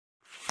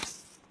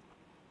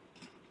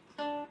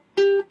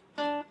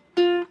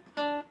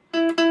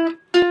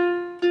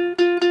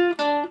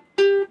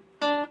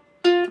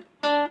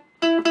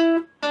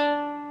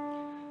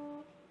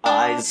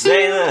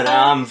say that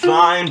I'm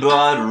fine,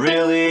 but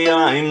really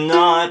I'm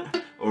not.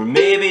 Or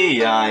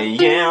maybe I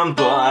am,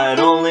 but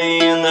only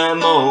in that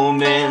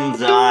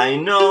moment. I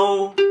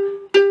know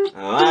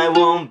I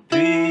won't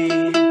be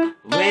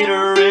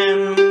later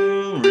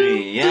in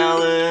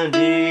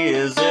reality.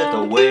 Is it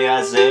the way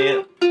I say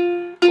it,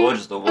 or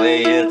just the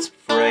way it's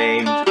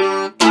framed?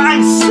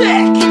 I'm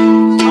sick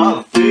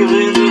of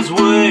feeling this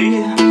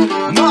way.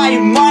 My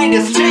mind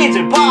is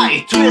tainted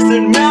by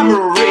twisted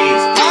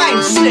memories.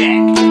 I'm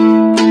sick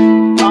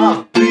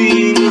of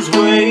being this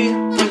way.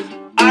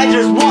 I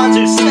just want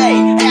to say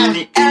at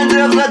the end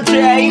of the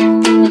day,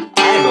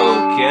 I'm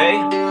okay.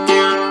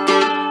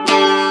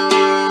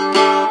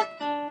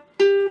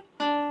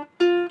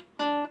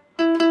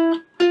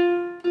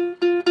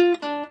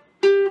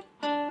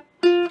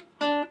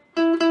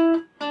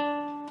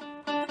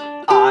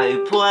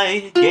 I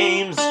play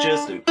games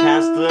just to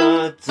pass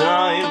the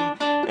time,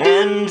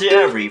 and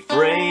every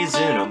phrase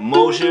in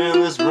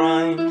emotionless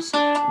rhymes.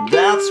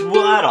 That's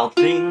what I'll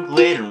think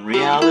later in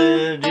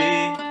reality.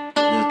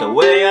 Is it the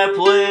way I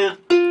play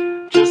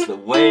it, just the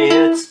way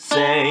it's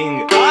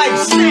saying? I'm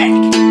sick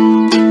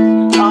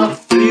of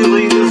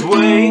feeling this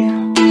way.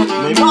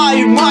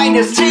 My mind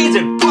is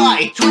tainted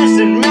by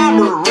twisted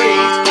memories.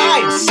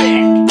 I'm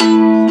sick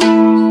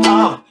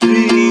of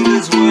being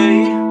this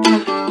way.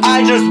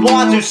 I just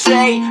want to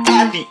say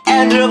at the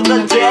end of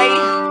the day,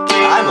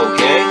 I'm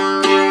okay.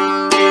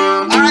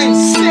 I'm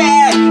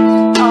sick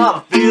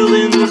of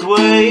feeling this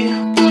way.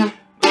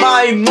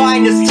 My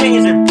mind is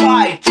tainted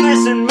by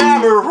twisted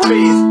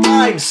memories.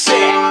 I'm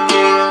sick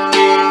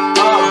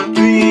of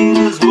being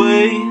this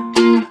way.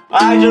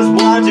 I just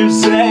want to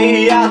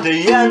say at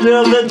the end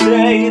of the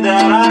day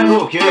that I'm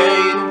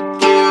okay.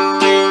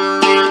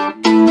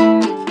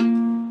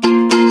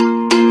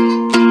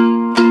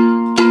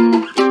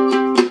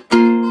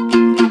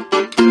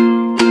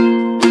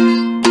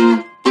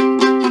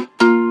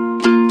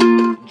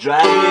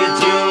 Drag me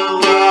to the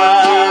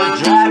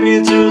left, drag me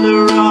to the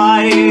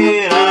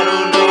right. I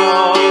don't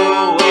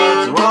know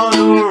what's wrong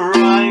or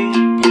right,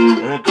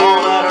 and I call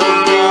that a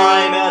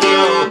rhyme. That's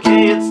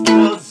okay, it's the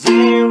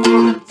same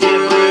with a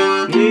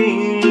different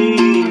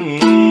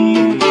meaning.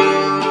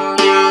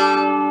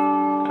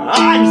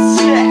 I'm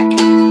sick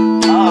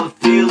of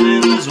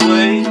feeling this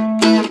way.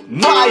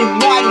 My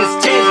mind is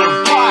tainted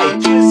by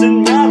twisted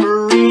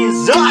memories.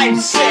 I'm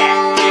sick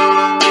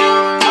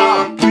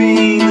of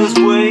being this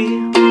way.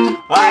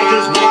 I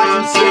just want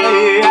to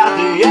say at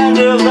the end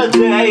of the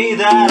day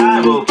that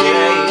I'm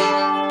okay.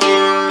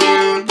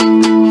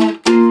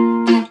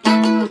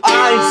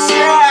 I'm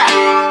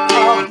sick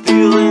of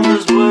feeling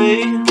this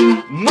way.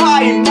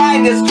 My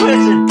mind is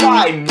twisted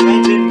by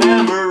mentioned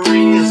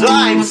memories.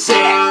 I'm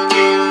sick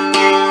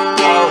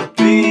of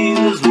being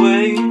this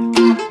way.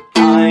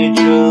 I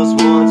just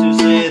want to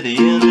say at the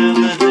end of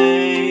the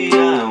day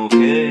I'm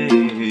okay.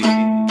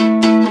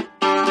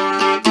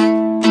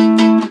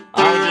 I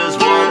just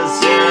want to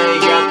say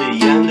at the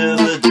end of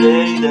the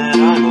day that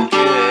I'm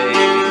okay.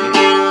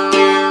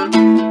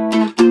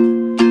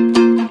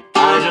 I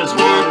just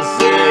want to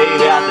say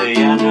at the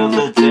end of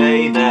the day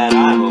that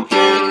I'm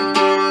okay.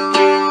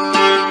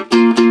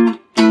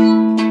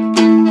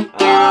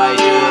 I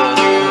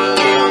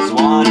just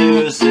want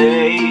to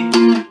say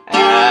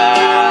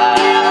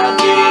at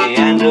the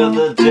end of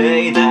the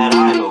day that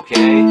I'm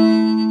okay.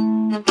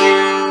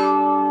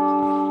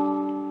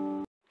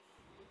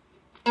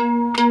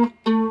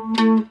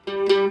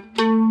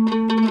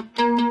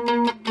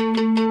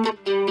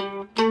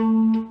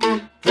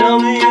 Tell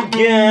me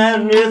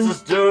again, it's a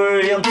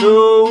story I'm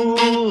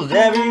told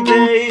every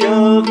day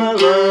of my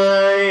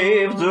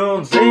life.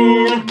 Don't say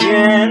it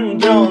again,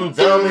 don't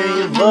tell me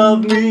you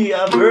love me,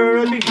 I've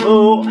heard it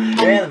before,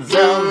 and it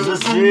sounds the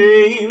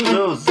same.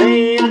 So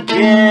say it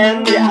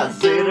again, yeah,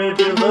 say that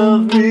you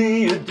love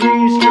me, you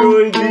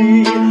destroyed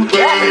me.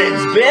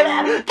 Evidence,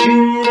 baby,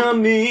 cheating on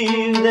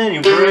me. Then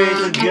you pray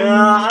to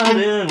God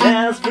and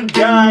ask for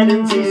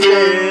guidance. He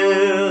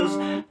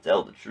says,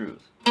 tell the truth.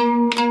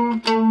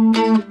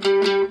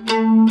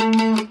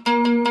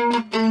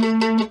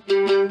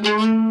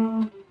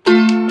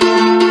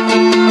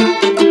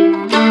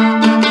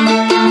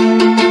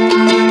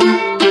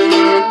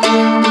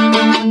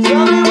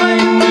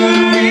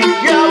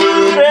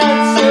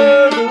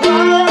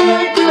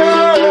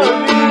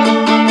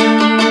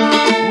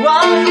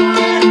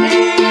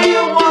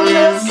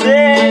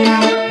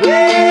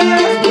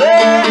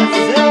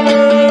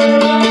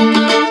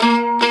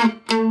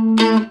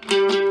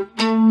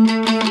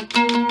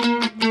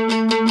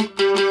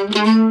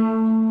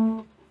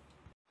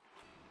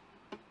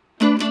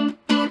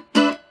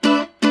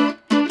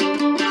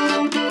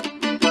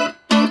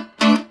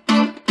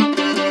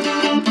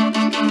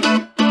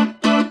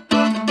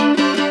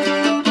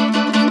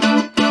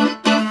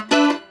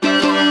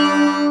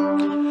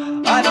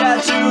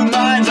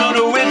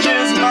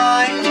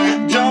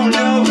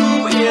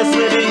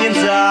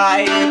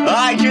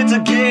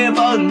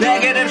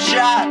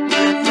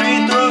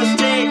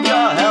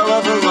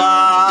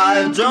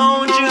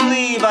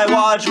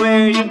 watch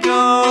where you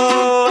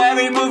go.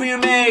 Every move you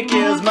make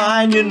is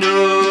mine, you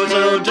know.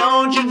 So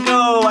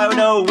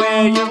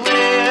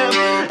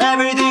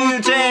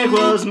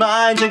was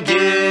mine to give.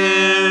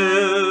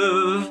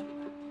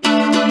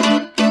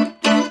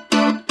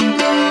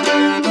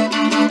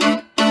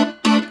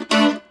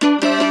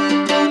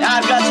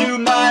 I've got two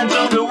minds,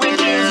 don't know which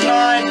is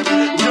mine.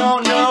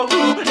 Don't know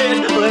who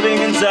is living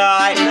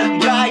inside.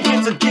 Guy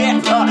gets a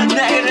gift, a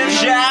negative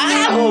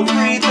shot. Oh,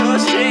 breathe through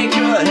take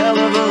a hell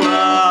of a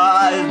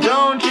lot.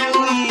 Don't you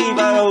leave,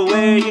 I know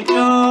where you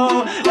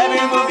go.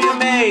 Every move you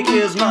make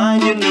is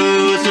mine, you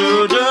know.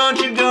 So don't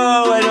you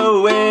go, I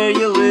know where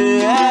you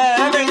live.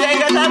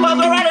 Everything I time was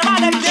already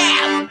mine and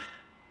damn.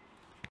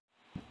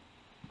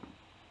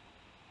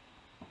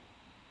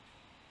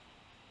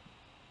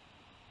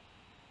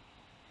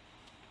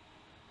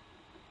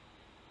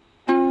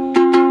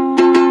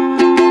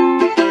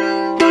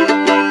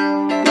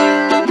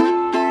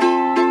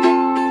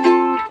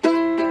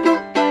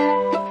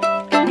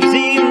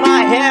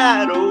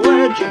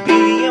 Would you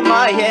be in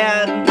my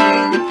head?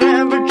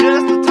 Remember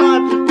just a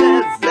touch of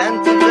this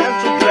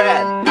sentimental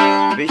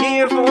dread. Be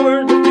here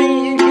for the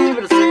fee and give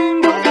it a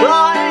single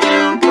thought,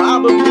 you'll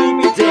probably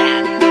be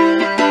dead.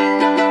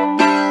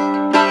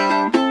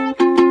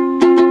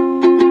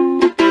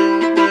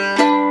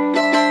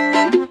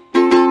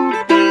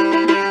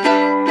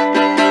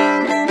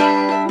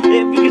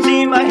 If you could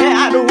see my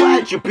head,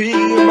 would you be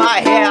in my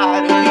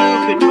head?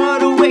 You could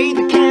put away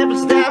the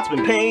canvas that's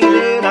been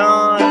painted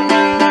on.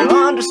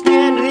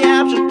 Understand the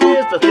absent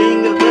is the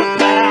thing of the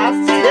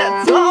past.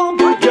 It's all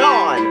but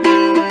gone.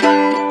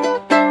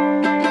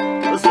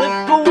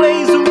 Slip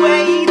away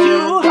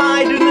to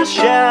hide in the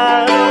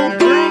shadow.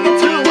 Bring it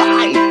to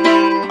light.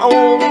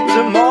 Only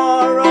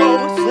tomorrow.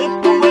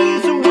 Slip away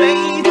to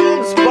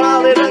the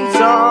spotlight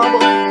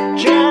ensemble.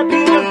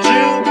 Champion of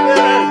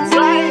Jupiter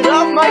inside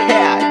of my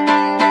head.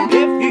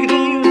 If you could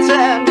even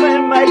stand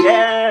in my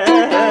head,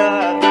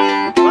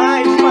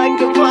 life's like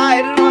a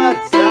fight and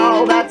what's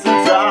all that's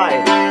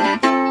inside.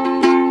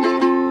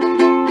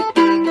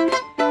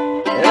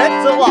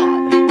 It's a lot.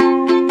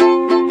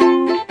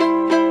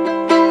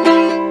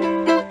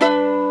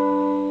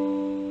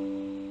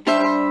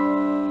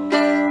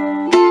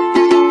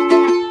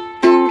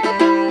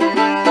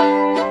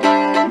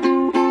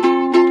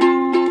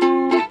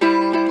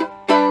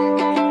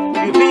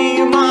 You'd be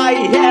in my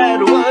head,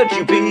 would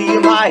you be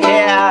in my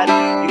head?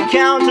 You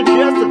counter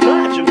just a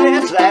touch of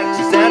this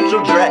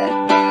existential dread.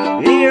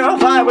 Here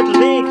if I were to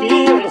think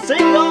even a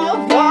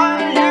single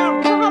one,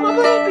 you'd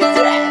probably be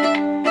dead.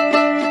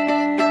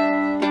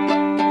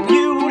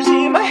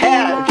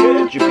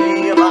 Could you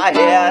be in my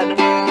head? You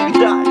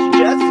touch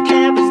just the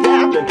canvas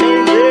that's been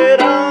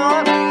painted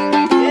on.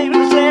 Even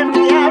the same of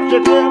the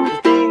abstract of the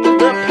thing of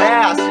the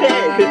past.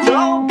 Hey, it's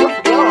all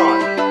but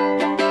gone.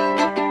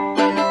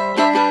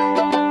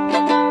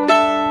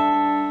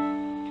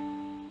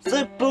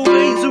 Slip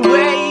away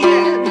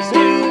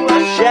into a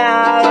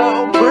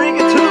shadow. Bring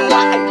it to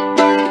light.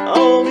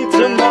 Only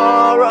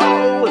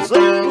tomorrow.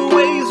 Slip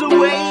away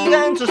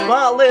into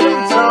spotlight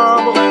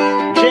ensemble.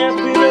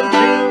 Champion of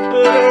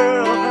Jupiter.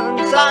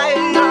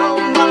 Inside of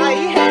my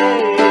head.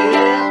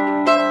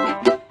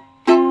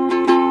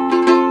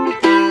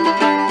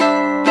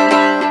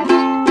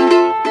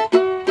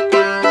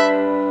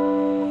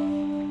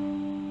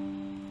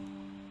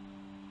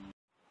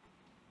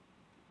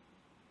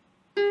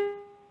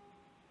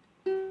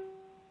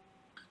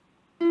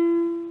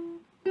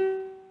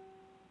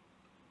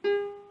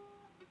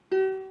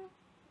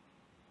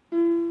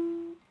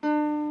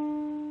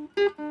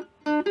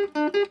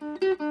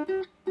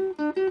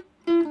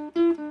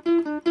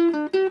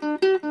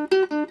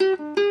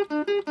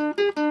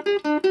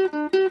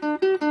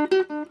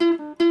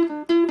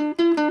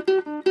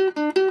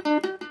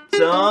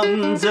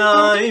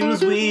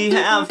 Sometimes we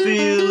have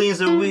feelings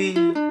that we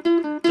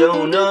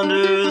don't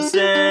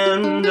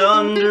understand,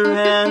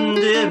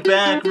 underhanded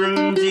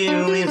backroom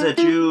dealings that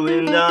you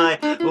and I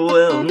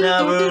will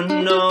never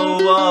know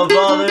of.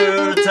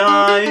 Other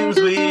times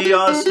we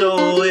are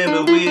stolen,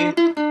 but we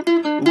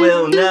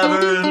will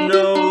never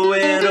know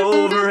it.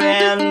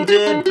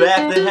 Overhanded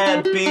back the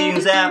head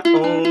beatings that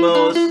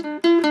almost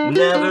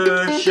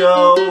never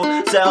show.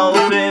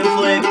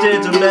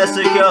 Self-inflicted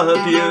domestic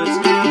abuse.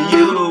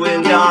 You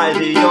and I,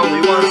 the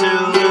only ones who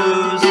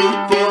lose.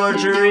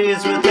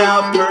 Forgeries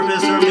without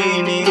purpose or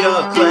meaning.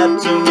 A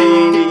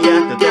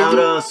kleptomaniac without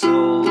a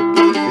soul.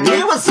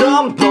 He was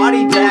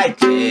somebody that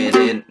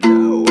didn't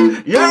know.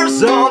 You're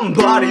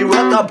somebody with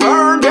a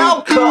burned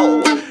out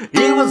coal.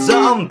 He was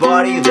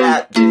somebody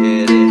that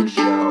didn't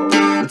show.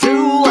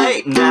 Too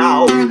late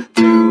now,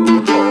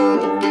 too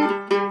old.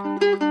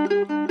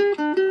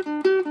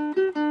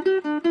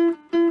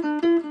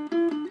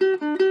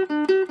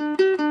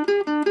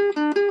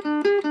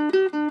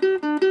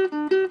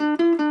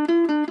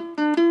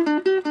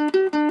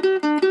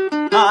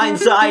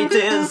 Hindsight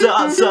is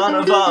a son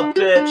of a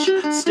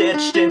bitch,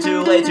 stitched in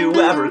too late to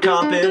ever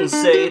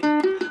compensate.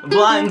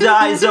 Blind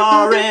eyes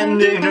are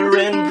an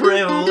ignorant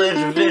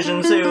privileged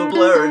vision too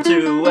blurred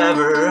to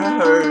ever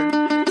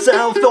hurt.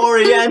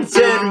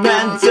 Self-oriented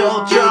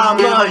mental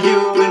trauma,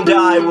 you and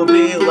I will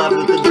be left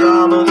with the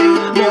drama.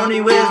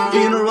 Mourning with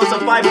funerals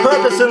of my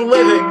purpose in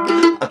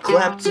living. a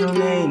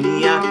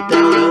kleptomaniac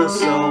without a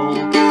soul.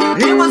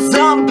 He was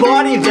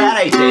somebody that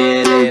I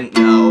didn't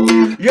know.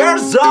 You're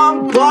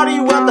somebody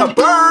with a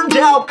burned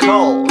out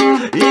coal.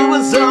 He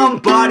was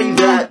somebody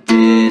that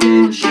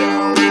didn't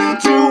show.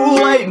 Too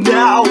late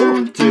now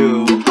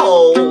to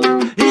hold.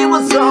 He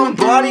was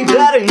somebody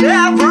that I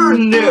never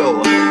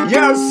knew.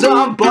 You're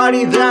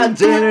somebody that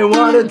didn't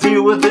want to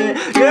deal with it.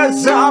 You're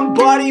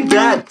somebody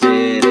that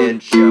didn't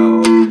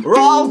show. We're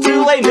all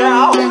too late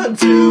now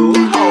to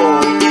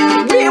hold.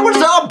 We were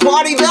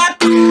somebody that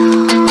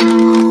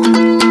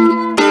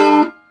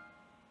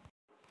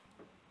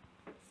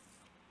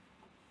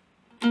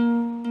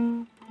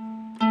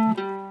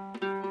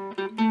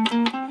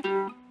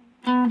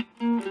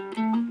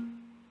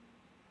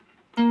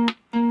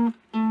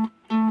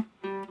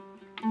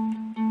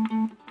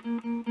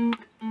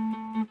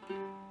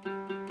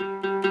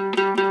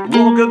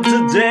woke up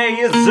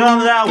today as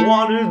something I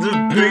wanted to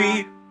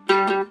be.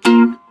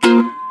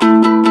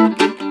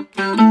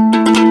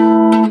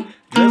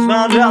 Just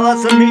found out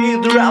lots of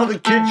me throughout the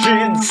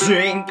kitchen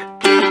sink.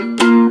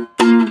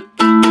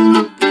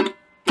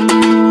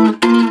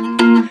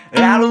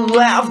 Had a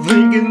laugh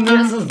thinking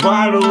this is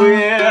finally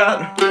it.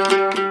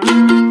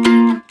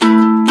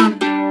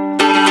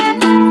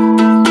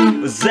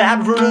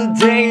 Sad for a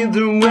day,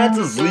 then went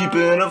to sleep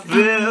in a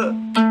fit.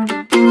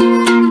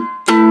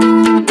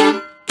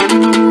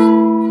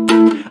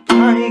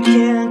 I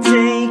can't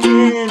take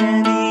it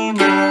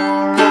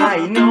anymore.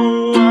 I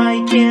know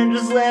I can't,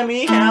 just let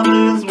me have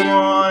this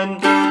one.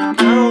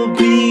 I'll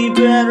be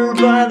better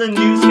by the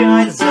new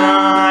sky's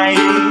side.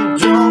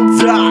 Don't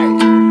die,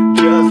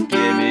 just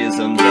give me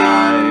some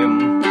time.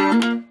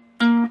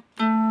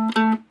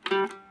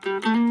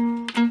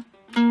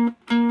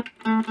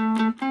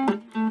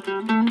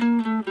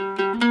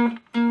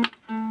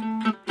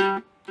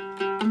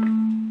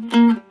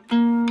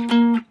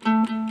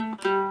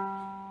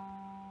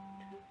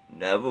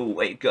 Never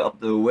wake up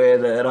the way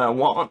that I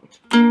want.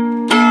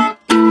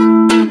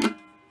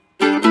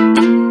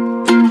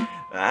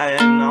 I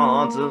am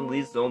not, at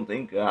least don't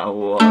think I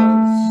was.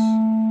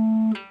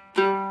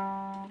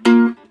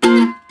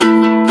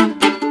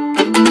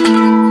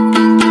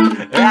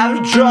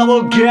 Having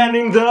trouble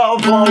getting the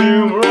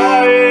volume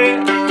right.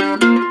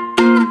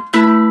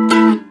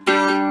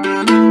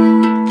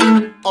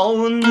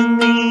 All in the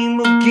name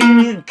of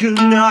getting a good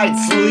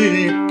night's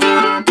sleep.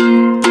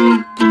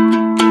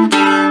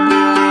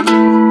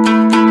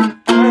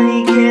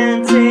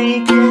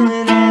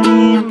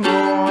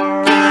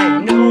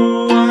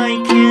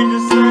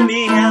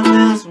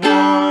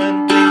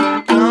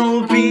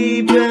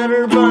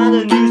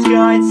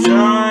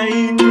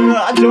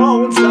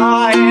 Don't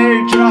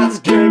die,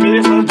 just give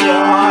me some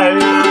time.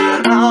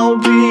 I'll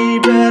be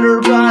better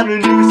by the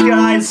new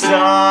sky's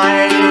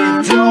side.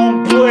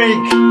 Don't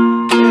blink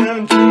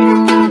into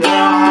the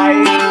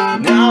night.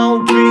 I'll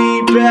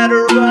be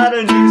better by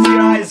the new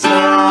sky's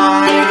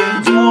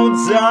side. Don't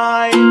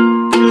die,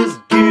 just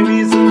give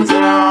me some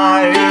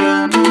time.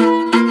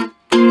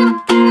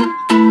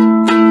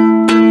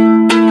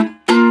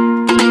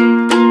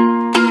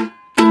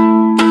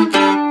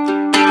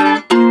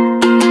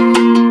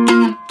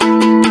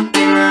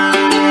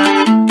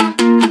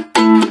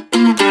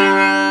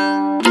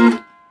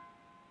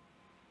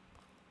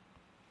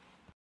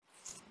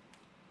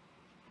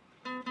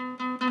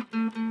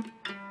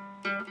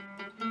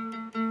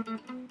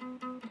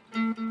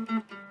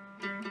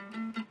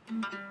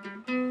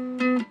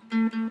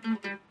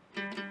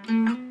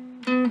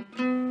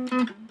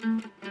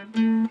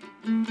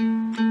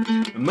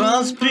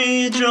 Must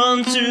be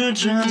drawn to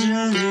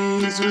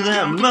tragedy so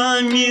that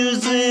my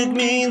music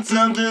means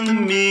something to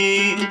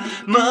me.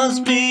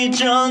 Must be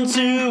drawn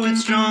to it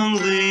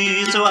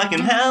strongly so I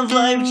can have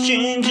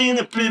life-changing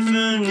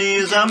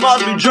epiphanies. I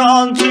must be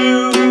drawn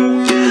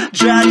to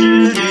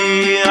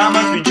tragedy. I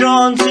must be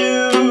drawn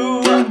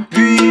to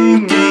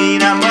being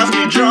mean. I must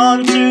be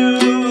drawn to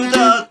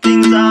the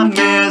things I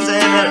miss,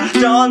 and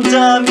it dawned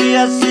on me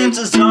as it's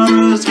a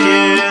sorrow's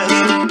kiss.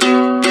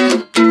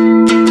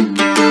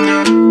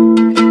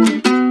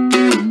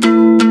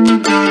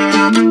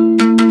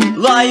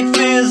 Life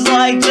is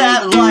like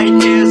that,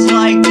 light is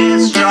like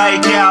this,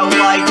 strike out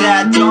like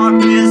that,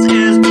 darkness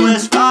is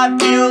bliss. I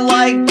feel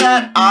like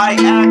that, I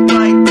act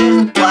like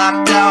this,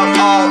 blacked out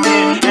all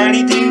in,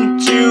 anything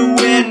to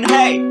win.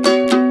 Hey,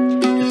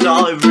 it's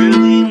all I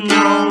really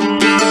know.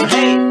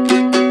 Hey,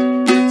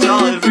 it's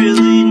all I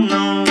really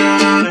know.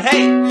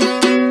 Hey,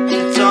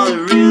 it's all I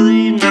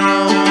really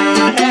know.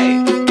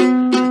 Hey,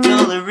 it's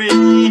all I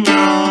really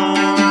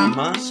know.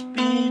 Must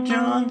be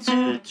drawn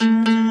to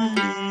tragedy.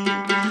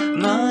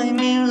 My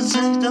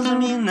music doesn't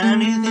mean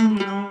anything,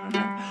 no.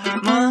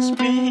 Must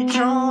be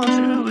drawn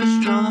to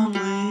it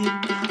strongly.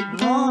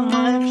 Long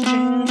life's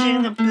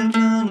changing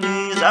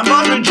epiphanies. I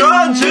must be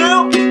drawn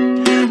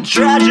to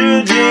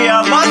tragedy. I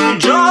must be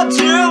drawn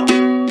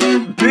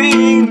to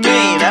being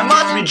mean. I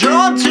must be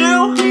drawn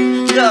to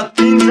the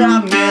things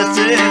I'm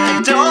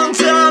missing. Don't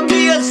tell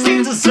me it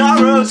seems a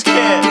sorrow's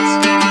kiss.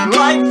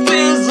 Life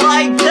is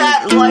like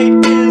that,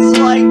 light is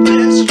like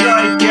this,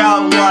 strike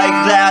out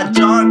like that,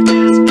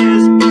 darkness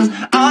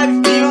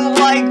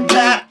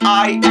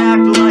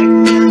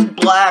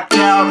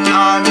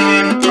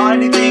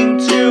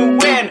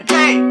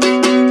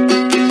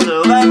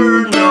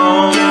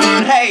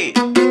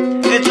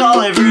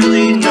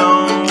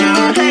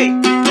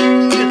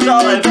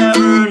all I've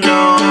ever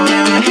known.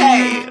 And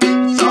hey,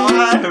 it's all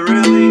I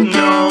really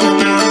know.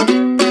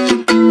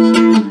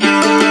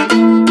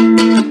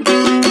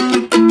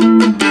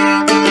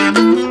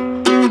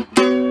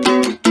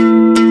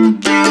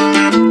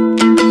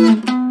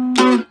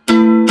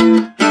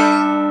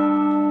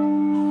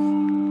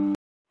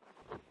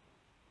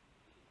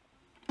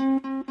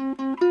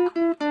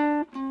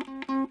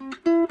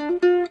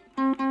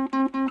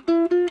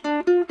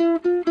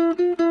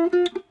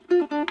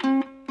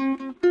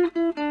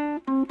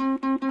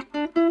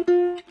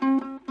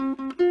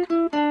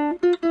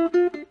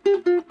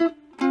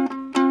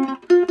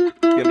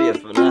 It's gonna be a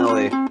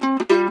finale,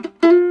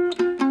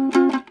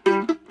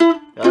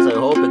 as I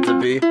hope it to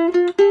be.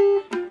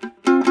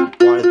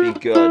 Want it to be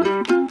good.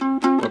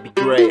 Want it to be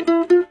great.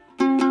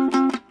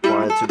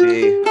 Want it to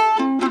be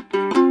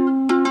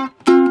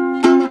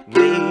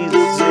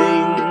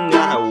amazing.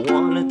 I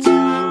want it to.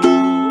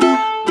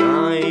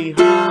 I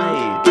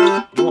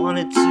want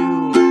it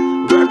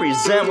to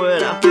represent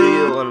what I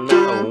feel, and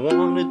I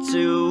want it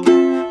to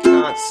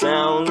not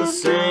sound the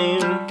same.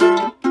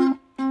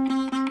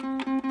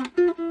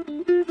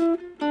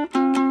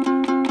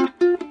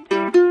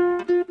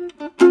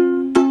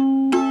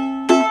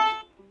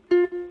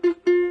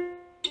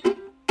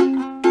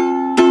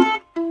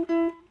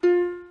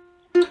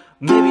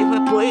 Maybe if I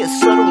play it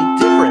subtly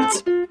different.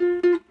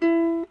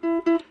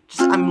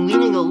 Just I'm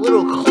leaning a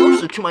little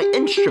closer to my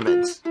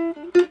instruments.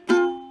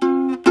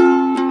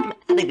 I'm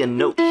adding a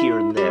note here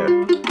and there.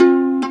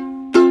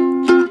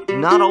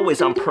 Not always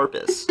on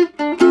purpose.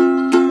 I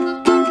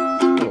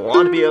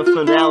want to be a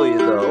finale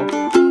though.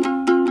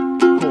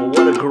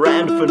 What a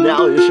grand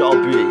finale it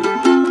shall be.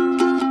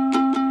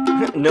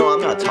 No,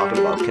 I'm not talking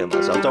about Kim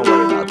myself. Don't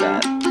worry about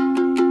that.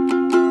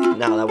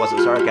 No, that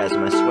wasn't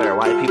sarcasm, I swear.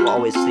 Why do people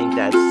always think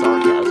that's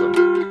sarcasm?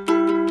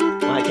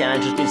 Why can't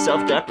I just be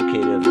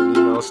self-deprecative and,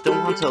 you know, still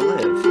want to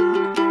live?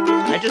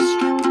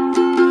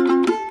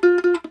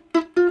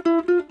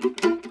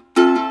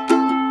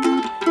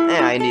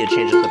 I need to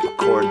change up the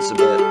chords a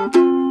bit.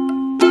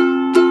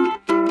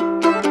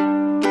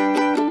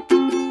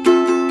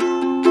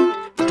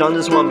 I've done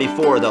this one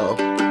before, though.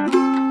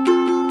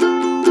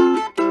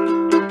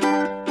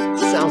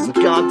 Sounds the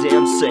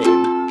goddamn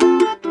same.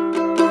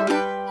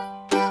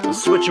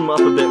 Switch them up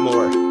a bit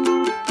more.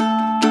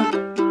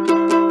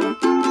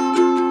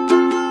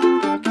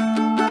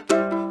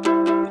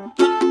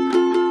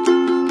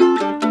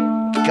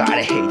 God,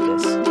 I hate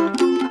this.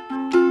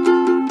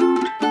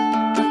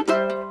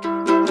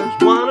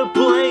 Just wanna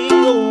play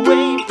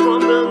away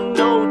from the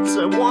notes.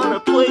 I wanna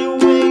play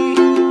away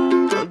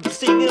from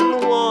singing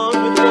along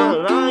with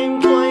what I'm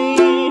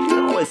playing.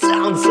 Oh, it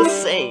sounds the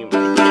same. I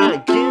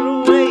can't get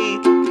away.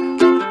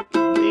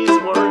 These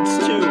words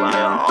too.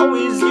 I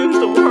always use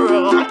the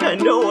word like I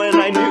know and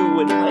I knew,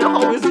 and I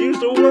always use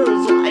the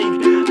words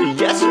like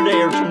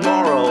yesterday or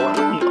tomorrow.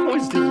 I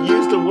always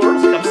use the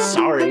words like I'm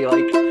sorry,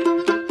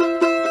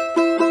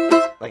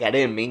 like I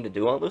didn't mean to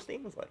do all those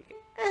things, like,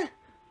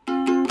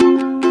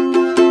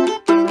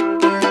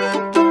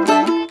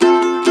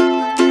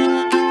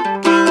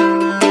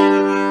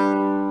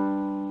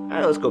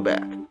 Alright, let's go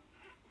back.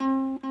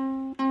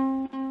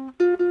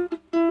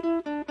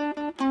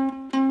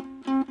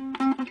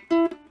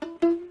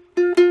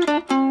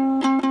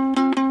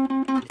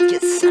 It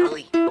gets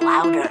subtly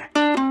louder.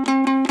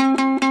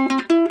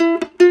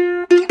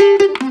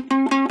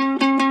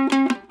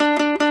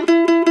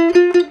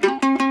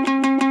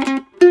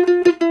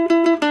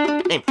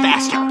 And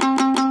faster.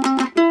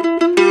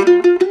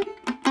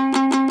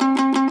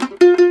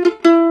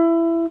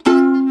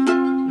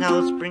 Now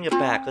let's bring it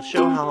back. Let's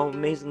show how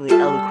amazingly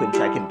eloquent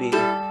I can be.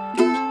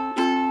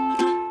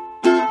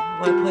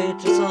 I play it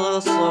just a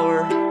little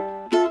slower.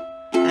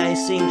 I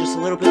sing just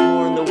a little bit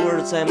more in the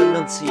words I'm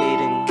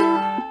enunciating,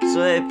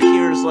 so it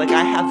appears like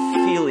I have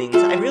feelings.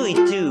 I really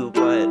do,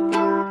 but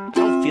I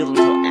don't feel them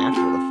until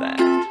after the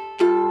fact.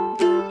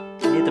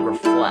 I need to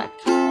reflect.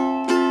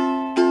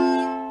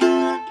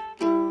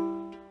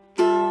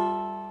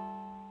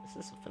 Is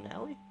this a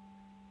finale?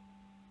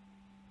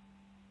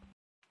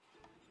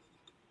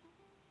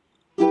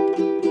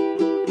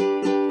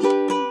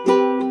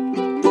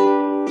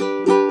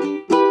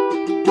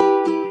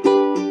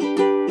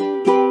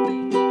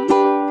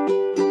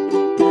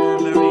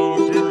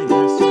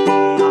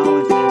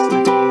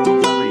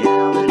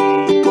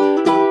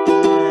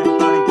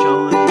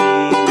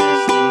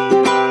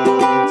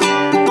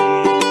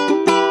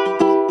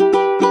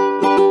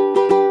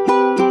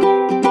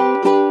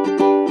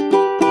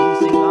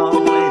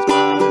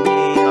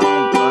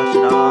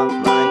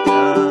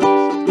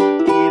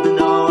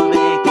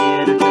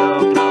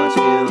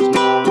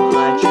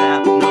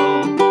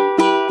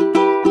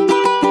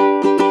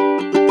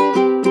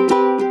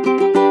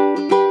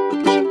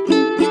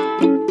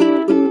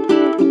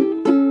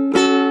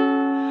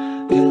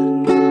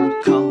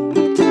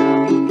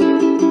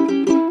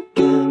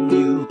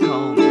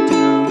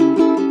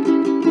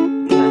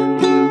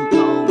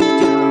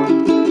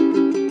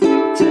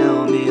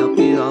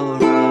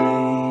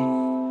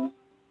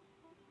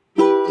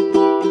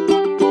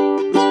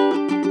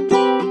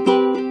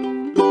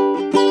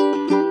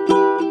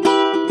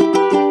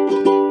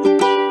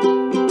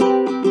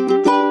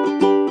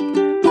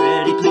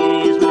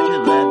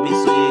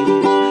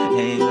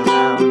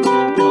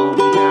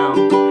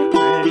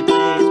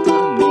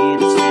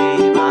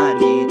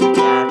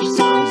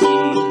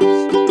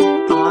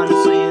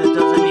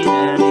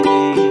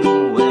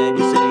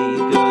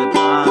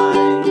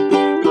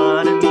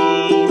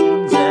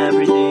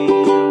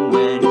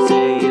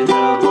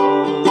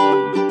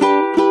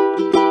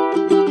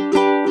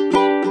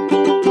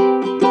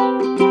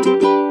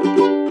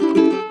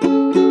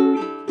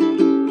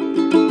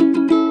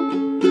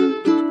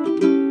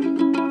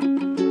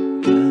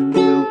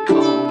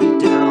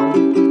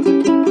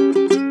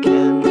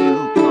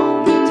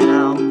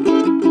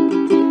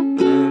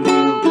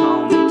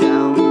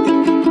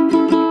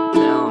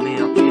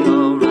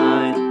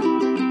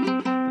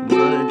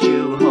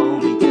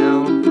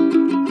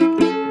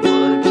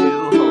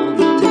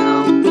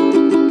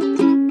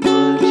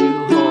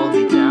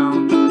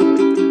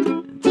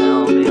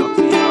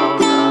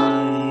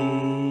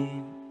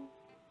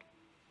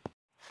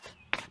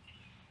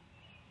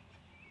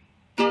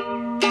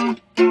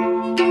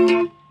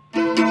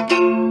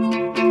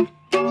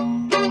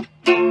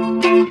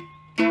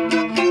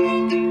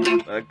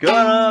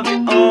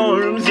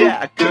 yeah,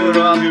 I cut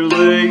off your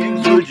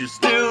legs, would you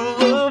still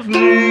love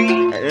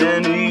me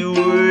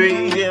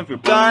anyway? If you're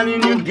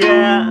finding your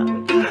gap,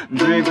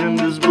 draped in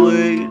this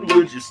blade,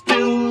 would you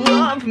still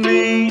love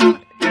me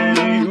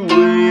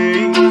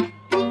anyway?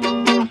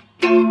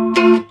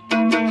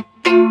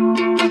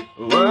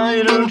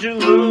 Why don't you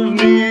love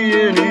me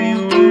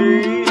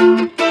anyway?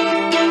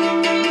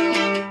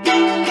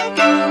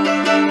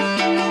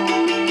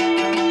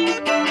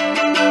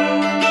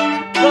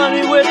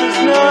 Funny with this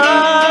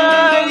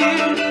night,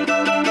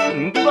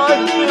 blood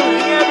is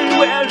spilling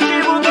everywhere. She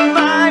will be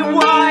my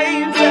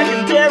wife,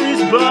 secondary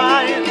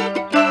spine.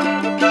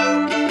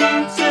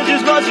 Since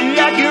she's much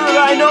accurate,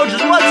 I know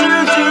just what to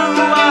do.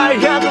 I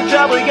have the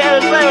trouble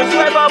getting slaves,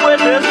 swipe up with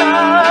this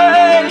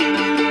night.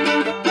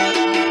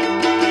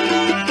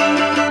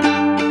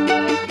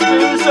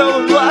 It's so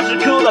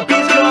illogical, the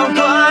peace come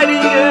fighting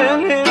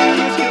in.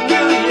 These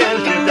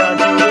chameleons get down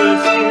to her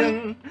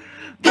skin.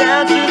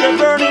 Down to the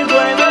burning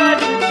flame, and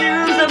she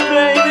chooses the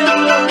flame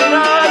that's burning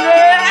on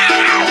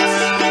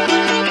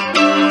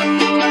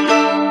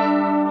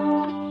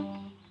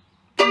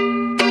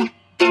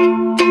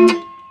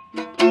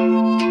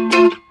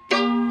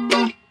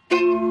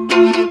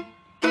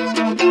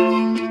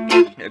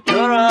I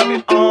cut off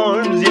your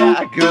arms, yeah,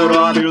 I cut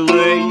off your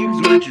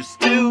legs, would you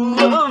still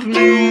love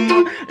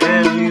me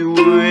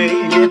anyway?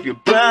 If you're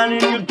bound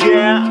in your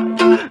gown,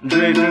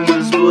 draped in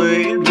this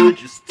blade,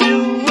 would you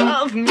still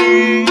love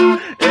me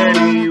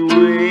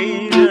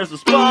anyway? There's a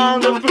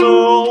spot on the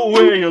floor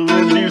where your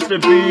lips used to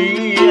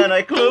be, and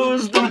I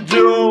closed the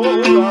door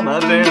on my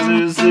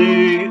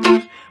fantasy.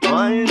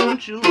 Why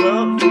don't you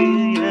love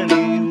me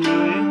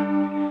anyway?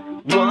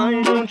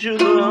 Why don't you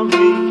love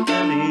me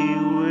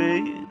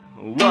anyway?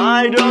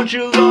 Why don't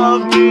you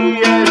love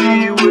me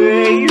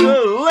anyway,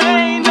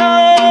 Elena?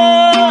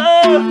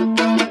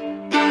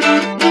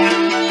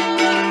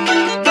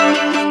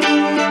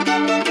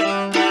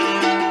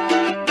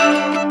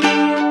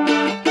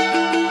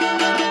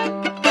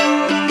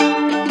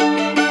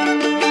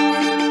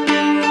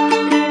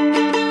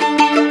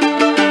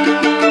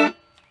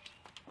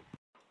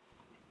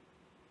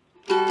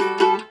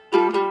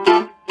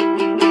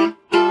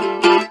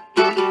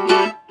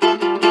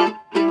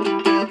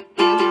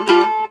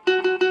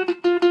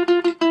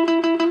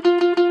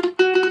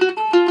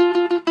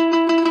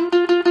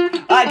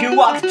 I can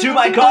walk to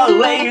my car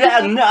late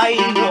at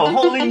night,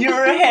 holding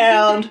your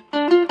hand.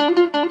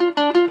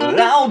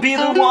 I'll be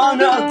the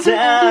one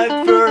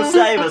attacked first,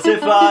 save us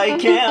if I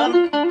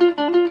can.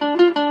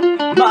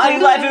 My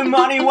life and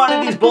money, one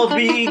of these both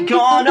be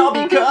gone, all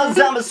because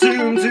I'm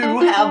assumed to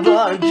have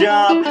a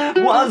job.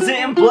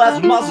 Wasn't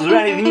blessed muscles or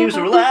anything used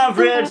for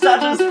leverage,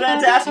 such as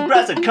fantastic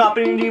press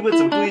accompanied with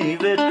some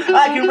cleavage.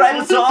 I can write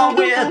a song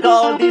with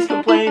all of these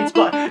complaints,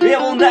 but it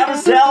will never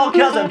sell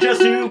cause I'm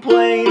just too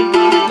plain.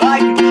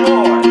 Like a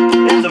chore,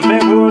 it's a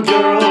favorite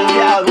girl,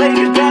 yeah,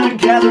 ladies band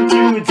together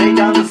to take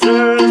down the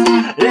sirs.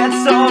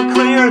 It's so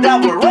clear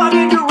that we're wrong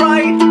and you're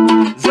right,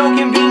 so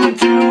convenient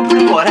to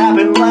prove what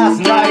happened last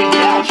night.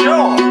 Yeah,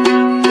 sure,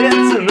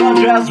 it's an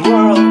undressed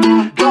world,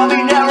 call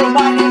me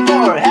narrow-minded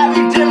for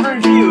having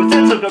different views.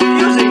 It's so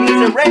confusing,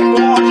 it's a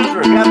rainbow, just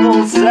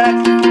forgetful sex.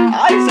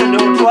 I said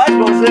no twice,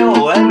 but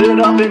still ended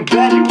up in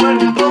bed. You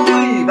wouldn't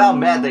believe how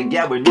mad they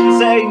get when you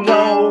say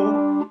no.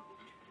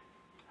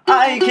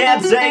 I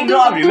can't say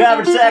no if you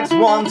average sex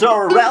once,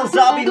 or else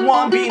I'll be the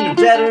one being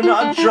dead and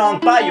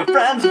undrunk by your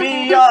friends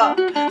via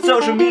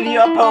social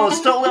media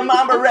posts. Told them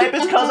I'm a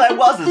rapist cause I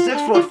wasn't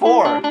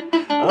 6'4".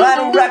 I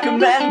don't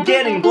recommend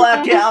getting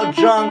blackout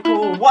drunk.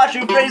 Watch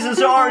your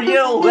phrases or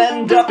you'll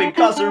end up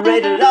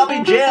incarcerated. I'll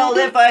be jailed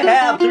if I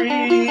have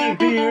 3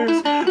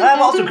 beers.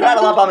 I've also cried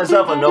a lot by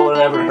myself and no one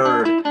ever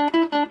heard.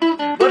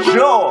 But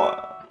sure,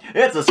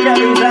 it's a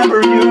scary time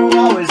for you.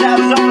 Always have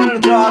someone to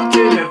talk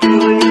to if you're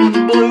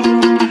feeling blue.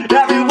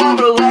 Everyone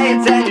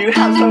relates and you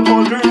have some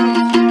more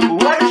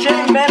dreams. What a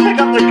shame, man, pick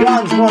up the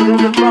guns, one to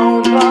the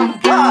phone,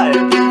 but 5.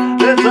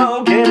 It's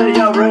okay that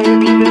you're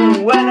rape,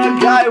 even when a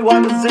guy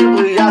wants to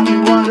simply ask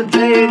you on a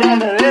date.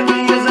 And if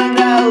he isn't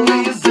at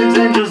least 6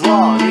 inches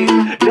long, he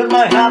just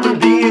might happen to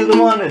be the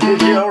one that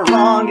hit you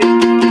wrong.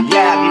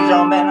 Yeah, these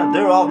all men,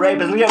 they're all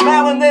rapists, and get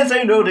mad when they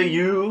say no to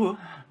you.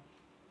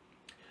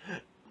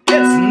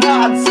 It's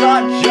not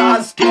such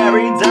a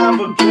scary time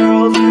for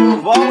girls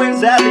who've always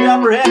had the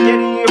upper hand,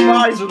 getting your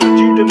bodies with what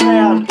you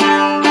demand.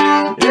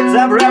 It's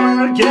time for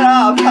everyone to get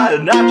up,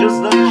 not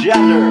just the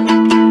gender.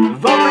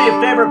 Vote for your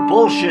favorite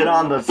bullshit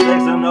on the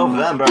 6th of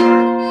November,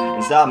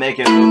 and stop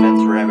making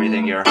movements for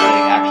everything you're hurting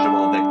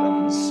actual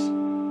victims.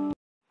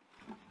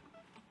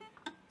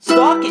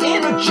 Stuck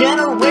in a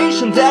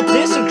generation that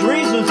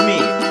disagrees with me.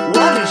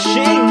 What a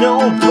shame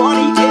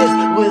nobody is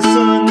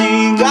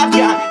listening. I've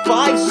got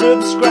 5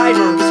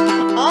 subscribers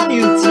on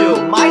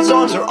YouTube. My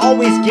songs are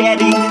always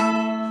getting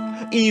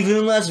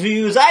even less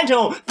views. I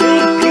don't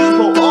think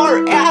people are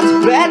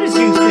as bad as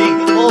you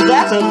think. Well,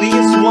 that's at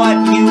least what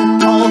you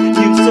all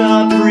used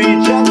to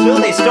preach,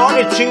 until they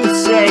started to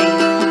say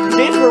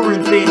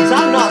different things.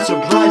 I'm not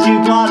surprised you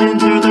bought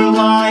into their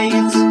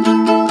lies.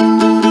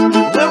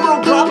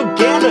 Liberal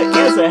propaganda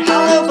is a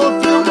hell of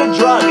a film.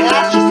 run.